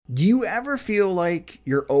Do you ever feel like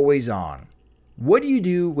you're always on? What do you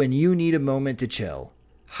do when you need a moment to chill?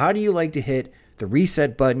 How do you like to hit the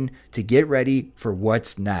reset button to get ready for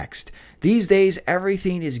what's next? These days,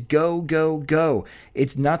 everything is go, go, go.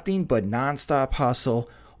 It's nothing but nonstop hustle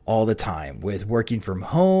all the time, with working from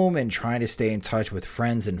home and trying to stay in touch with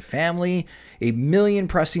friends and family, a million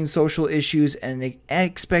pressing social issues, and an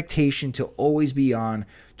expectation to always be on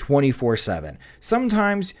 24/7.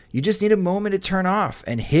 Sometimes you just need a moment to turn off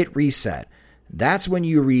and hit reset. That's when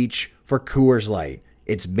you reach for Coors Light.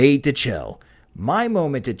 It's made to chill. My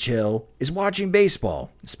moment to chill is watching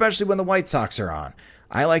baseball, especially when the White Sox are on.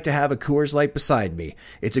 I like to have a Coors Light beside me.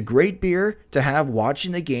 It's a great beer to have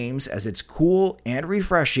watching the games, as it's cool and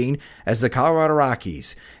refreshing as the Colorado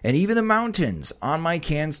Rockies. And even the mountains on my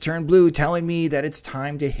cans turn blue, telling me that it's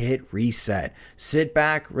time to hit reset. Sit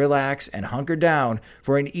back, relax, and hunker down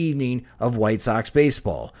for an evening of White Sox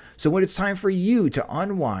baseball. So when it's time for you to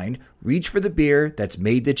unwind, reach for the beer that's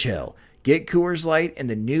made to chill. Get Coors Light in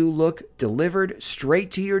the new look delivered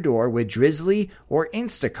straight to your door with Drizzly or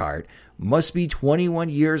Instacart. Must be 21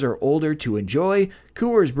 years or older to enjoy.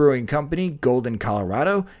 Coors Brewing Company, Golden,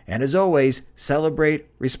 Colorado. And as always, celebrate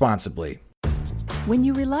responsibly. When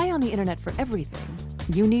you rely on the internet for everything,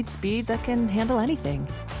 you need speed that can handle anything.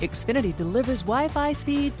 Xfinity delivers Wi-Fi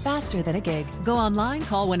speed faster than a gig. Go online,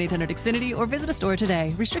 call 1-800-XFINITY, or visit a store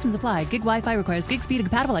today. Restrictions apply. Gig Wi-Fi requires gig speed and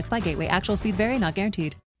compatible X-Fi gateway. Actual speeds vary, not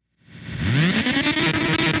guaranteed.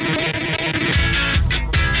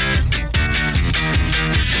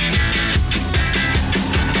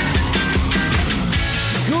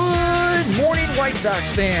 Good morning, White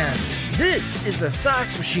Sox fans. This is the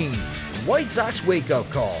Sox Machine White Sox wake-up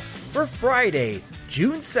call for Friday,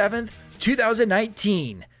 June 7th,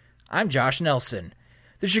 2019. I'm Josh Nelson.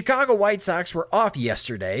 The Chicago White Sox were off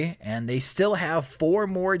yesterday, and they still have 4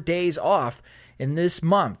 more days off in this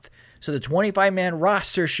month. So the 25-man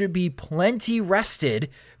roster should be plenty rested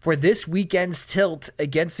for this weekend's tilt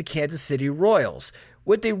against the Kansas City Royals.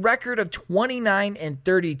 With a record of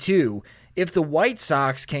 29-32, if the White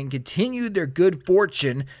Sox can continue their good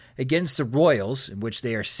fortune against the Royals, in which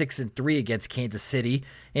they are 6-3 against Kansas City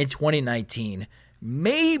in 2019,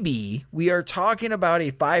 maybe we are talking about a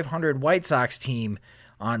 500 White Sox team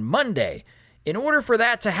on Monday. In order for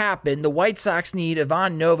that to happen, the White Sox need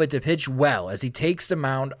Ivan Nova to pitch well as he takes the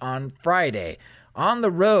mound on Friday. On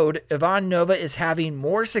the road, Ivan Nova is having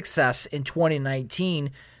more success in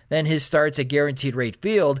 2019 than his starts at Guaranteed Rate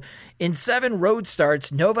Field. In 7 road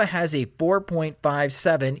starts, Nova has a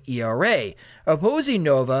 4.57 ERA. Opposing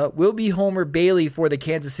Nova will be Homer Bailey for the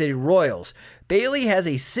Kansas City Royals. Bailey has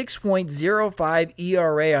a 6.05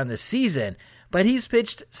 ERA on the season, but he's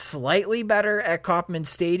pitched slightly better at Kauffman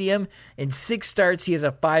Stadium. In 6 starts, he has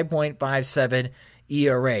a 5.57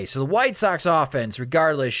 ERA. So the White Sox offense,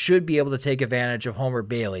 regardless, should be able to take advantage of Homer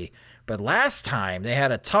Bailey. But last time, they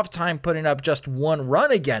had a tough time putting up just 1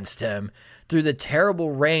 run against him through the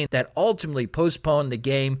terrible rain that ultimately postponed the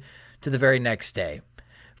game to the very next day.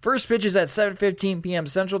 First pitch is at 7:15 p.m.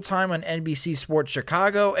 Central Time on NBC Sports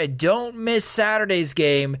Chicago. And don't miss Saturday's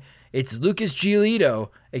game. It's Lucas Giolito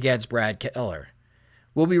against Brad Keller.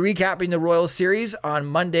 We'll be recapping the Royals series on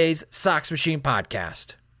Monday's Sox Machine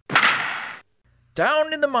podcast.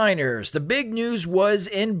 Down in the minors, the big news was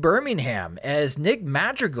in Birmingham as Nick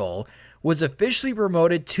Madrigal was officially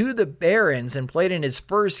promoted to the Barons and played in his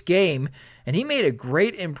first game, and he made a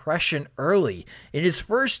great impression early. In his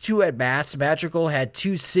first 2 at-bats, Madrigal had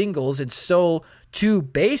 2 singles and stole 2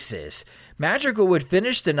 bases. Madrigal would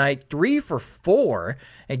finish the night 3 for 4,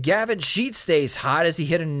 and Gavin Sheets stays hot as he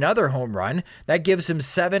hit another home run. That gives him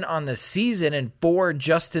 7 on the season and 4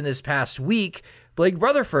 just in this past week. Blake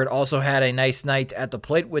Rutherford also had a nice night at the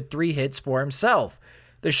plate with 3 hits for himself.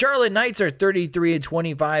 The Charlotte Knights are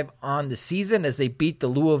 33-25 on the season as they beat the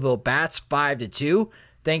Louisville Bats 5-2.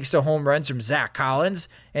 Thanks to home runs from Zach Collins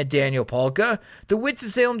and Daniel Polka. The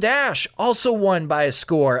Winston-Salem Dash also won by a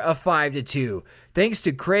score of 5-2. Thanks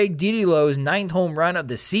to Craig Didilo's 9th home run of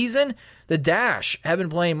the season, the Dash have been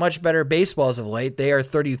playing much better baseball as of late. They are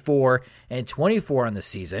 34-24 on the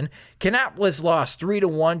season. Kannapolis lost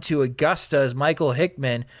 3-1 to Augusta as Michael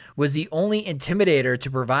Hickman was the only intimidator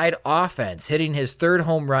to provide offense, hitting his 3rd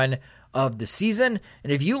home run of the season.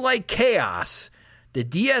 And if you like chaos, the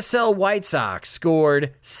DSL White Sox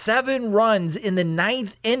scored 7 runs in the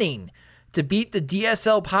 9th inning to beat the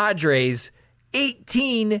DSL Padres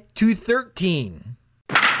 18-13.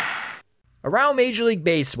 Around Major League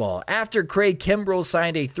Baseball, after Craig Kimbrell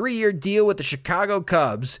signed a 3-year deal with the Chicago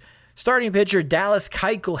Cubs, starting pitcher Dallas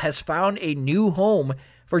Keuchel has found a new home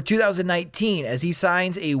for 2019 as he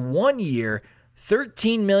signs a 1-year,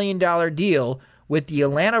 $13 million deal with the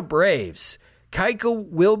Atlanta Braves. Keuchel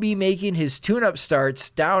will be making his tune-up starts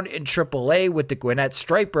down in AAA with the Gwinnett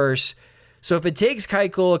Stripers. So if it takes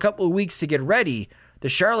Keuchel a couple of weeks to get ready, the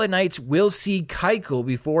Charlotte Knights will see Keuchel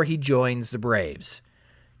before he joins the Braves.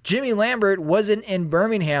 Jimmy Lambert wasn't in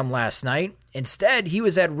Birmingham last night. Instead, he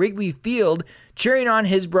was at Wrigley Field cheering on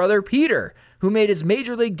his brother Peter, who made his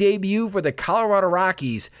Major League debut for the Colorado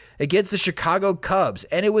Rockies against the Chicago Cubs,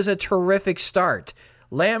 and it was a terrific start.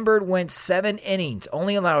 Lambert went 7 innings,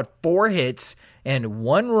 only allowed 4 hits and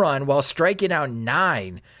 1 run while striking out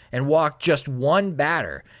 9 and walked just 1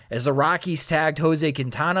 batter, as the Rockies tagged Jose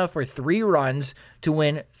Quintana for 3 runs to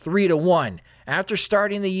win 3-1. After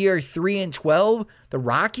starting the year 3-12, the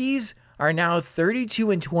Rockies are now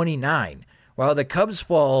 32-29, while the Cubs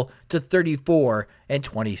fall to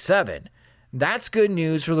 34-27. That's good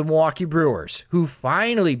news for the Milwaukee Brewers, who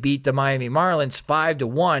finally beat the Miami Marlins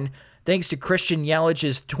 5-1 thanks to Christian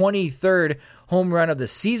Yelich's 23rd home run of the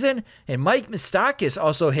season, and Mike Moustakas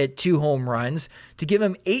also hit 2 home runs to give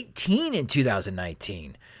him 18 in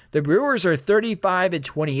 2019. The Brewers are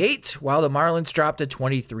 35-28, while the Marlins dropped to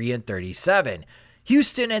 23-37.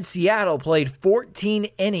 Houston and Seattle played 14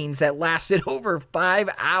 innings that lasted over 5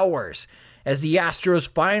 hours. As the Astros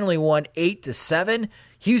finally won 8-7,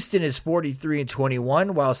 Houston is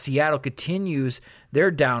 43-21, while Seattle continues their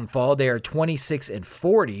downfall. They are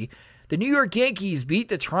 26-40. The New York Yankees beat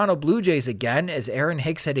the Toronto Blue Jays again as Aaron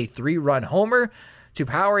Hicks had a 3-run homer to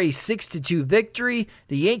power a 6-2 victory.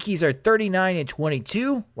 The Yankees are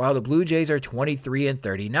 39-22, while the Blue Jays are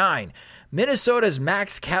 23-39. Minnesota's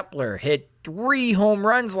Max Kepler hit 3 home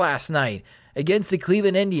runs last night against the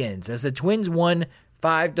Cleveland Indians as the Twins won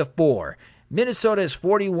 5-4. Minnesota is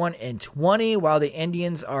 41-20, while the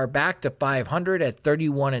Indians are back to 500 at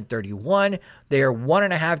 31-31. They are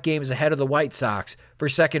 1.5 games ahead of the White Sox for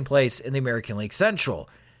second place in the American League Central.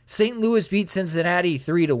 St. Louis beat Cincinnati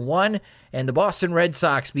 3-1, and the Boston Red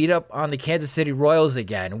Sox beat up on the Kansas City Royals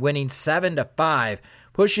again, winning 7-5,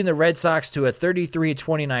 pushing the Red Sox to a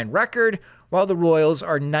 33-29 record, while the Royals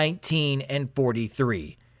are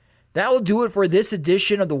 19-43. That will do it for this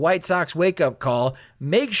edition of the White Sox Wake Up Call.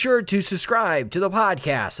 Make sure to subscribe to the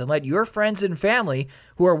podcast and let your friends and family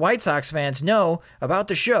who are White Sox fans know about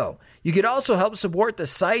the show. You could also help support the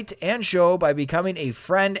site and show by becoming a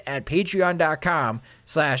friend at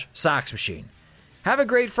patreon.com/SoxMachine. Have a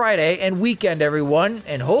great Friday and weekend, everyone,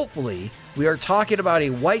 and hopefully we are talking about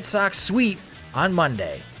a White Sox sweep on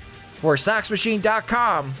Monday. For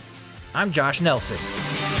SoxMachine.com, I'm Josh Nelson.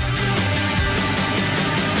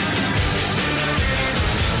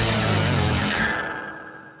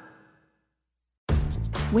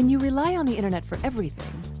 When you rely on the internet for everything,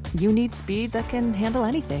 you need speed that can handle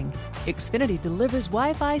anything. Xfinity delivers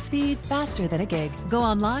Wi-Fi speed faster than a gig. Go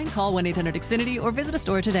online, call 1-800-XFINITY, or visit a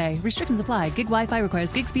store today. Restrictions apply. Gig Wi-Fi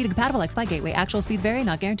requires gig speed and compatible X-Fi gateway. Actual speeds vary,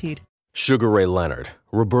 not guaranteed. Sugar Ray Leonard,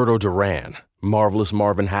 Roberto Duran, Marvelous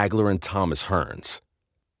Marvin Hagler, and Thomas Hearns.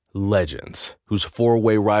 Legends, whose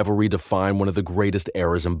 4-way rivalry defined one of the greatest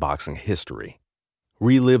eras in boxing history.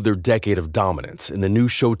 Relive their decade of dominance in the new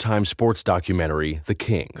Showtime sports documentary, The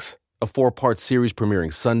Kings, a 4-part series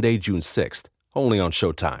premiering Sunday, June 6th, only on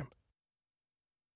Showtime.